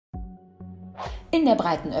In der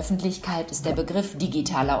breiten Öffentlichkeit ist der Begriff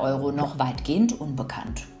digitaler Euro noch weitgehend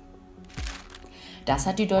unbekannt. Das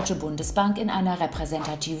hat die Deutsche Bundesbank in einer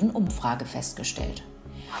repräsentativen Umfrage festgestellt.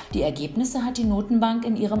 Die Ergebnisse hat die Notenbank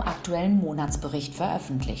in ihrem aktuellen Monatsbericht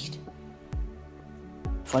veröffentlicht.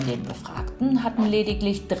 Von den Befragten hatten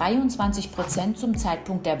lediglich 23% zum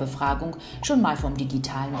Zeitpunkt der Befragung schon mal vom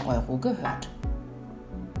digitalen Euro gehört.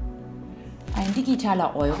 Ein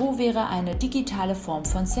digitaler Euro wäre eine digitale Form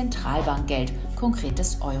von Zentralbankgeld,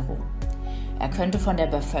 konkretes Euro. Er könnte von der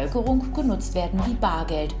Bevölkerung genutzt werden wie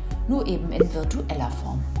Bargeld, nur eben in virtueller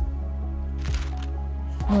Form.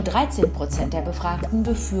 Nur 13% der Befragten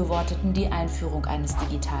befürworteten die Einführung eines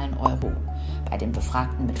digitalen Euro. Bei den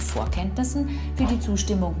Befragten mit Vorkenntnissen fiel die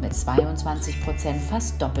Zustimmung mit 22%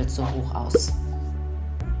 fast doppelt so hoch aus.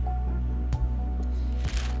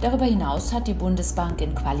 Darüber hinaus hat die Bundesbank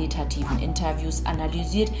in qualitativen Interviews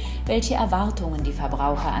analysiert, welche Erwartungen die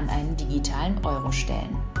Verbraucher an einen digitalen Euro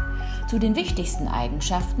stellen. Zu den wichtigsten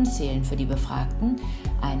Eigenschaften zählen für die Befragten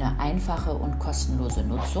eine einfache und kostenlose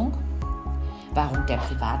Nutzung, Wahrung der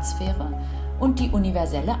Privatsphäre und die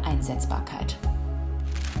universelle Einsetzbarkeit.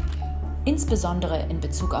 Insbesondere in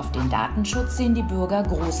Bezug auf den Datenschutz sehen die Bürger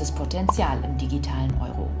großes Potenzial im digitalen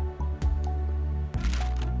Euro.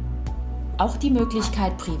 Auch die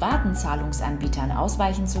Möglichkeit, privaten Zahlungsanbietern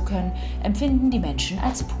ausweichen zu können, empfinden die Menschen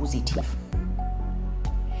als positiv.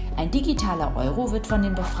 Ein digitaler Euro wird von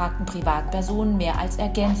den befragten Privatpersonen mehr als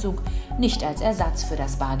Ergänzung, nicht als Ersatz für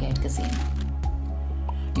das Bargeld gesehen.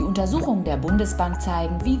 Die Untersuchungen der Bundesbank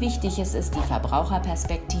zeigen, wie wichtig es ist, die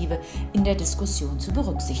Verbraucherperspektive in der Diskussion zu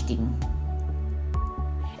berücksichtigen.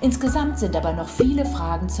 Insgesamt sind aber noch viele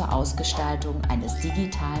Fragen zur Ausgestaltung eines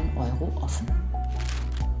digitalen Euro offen.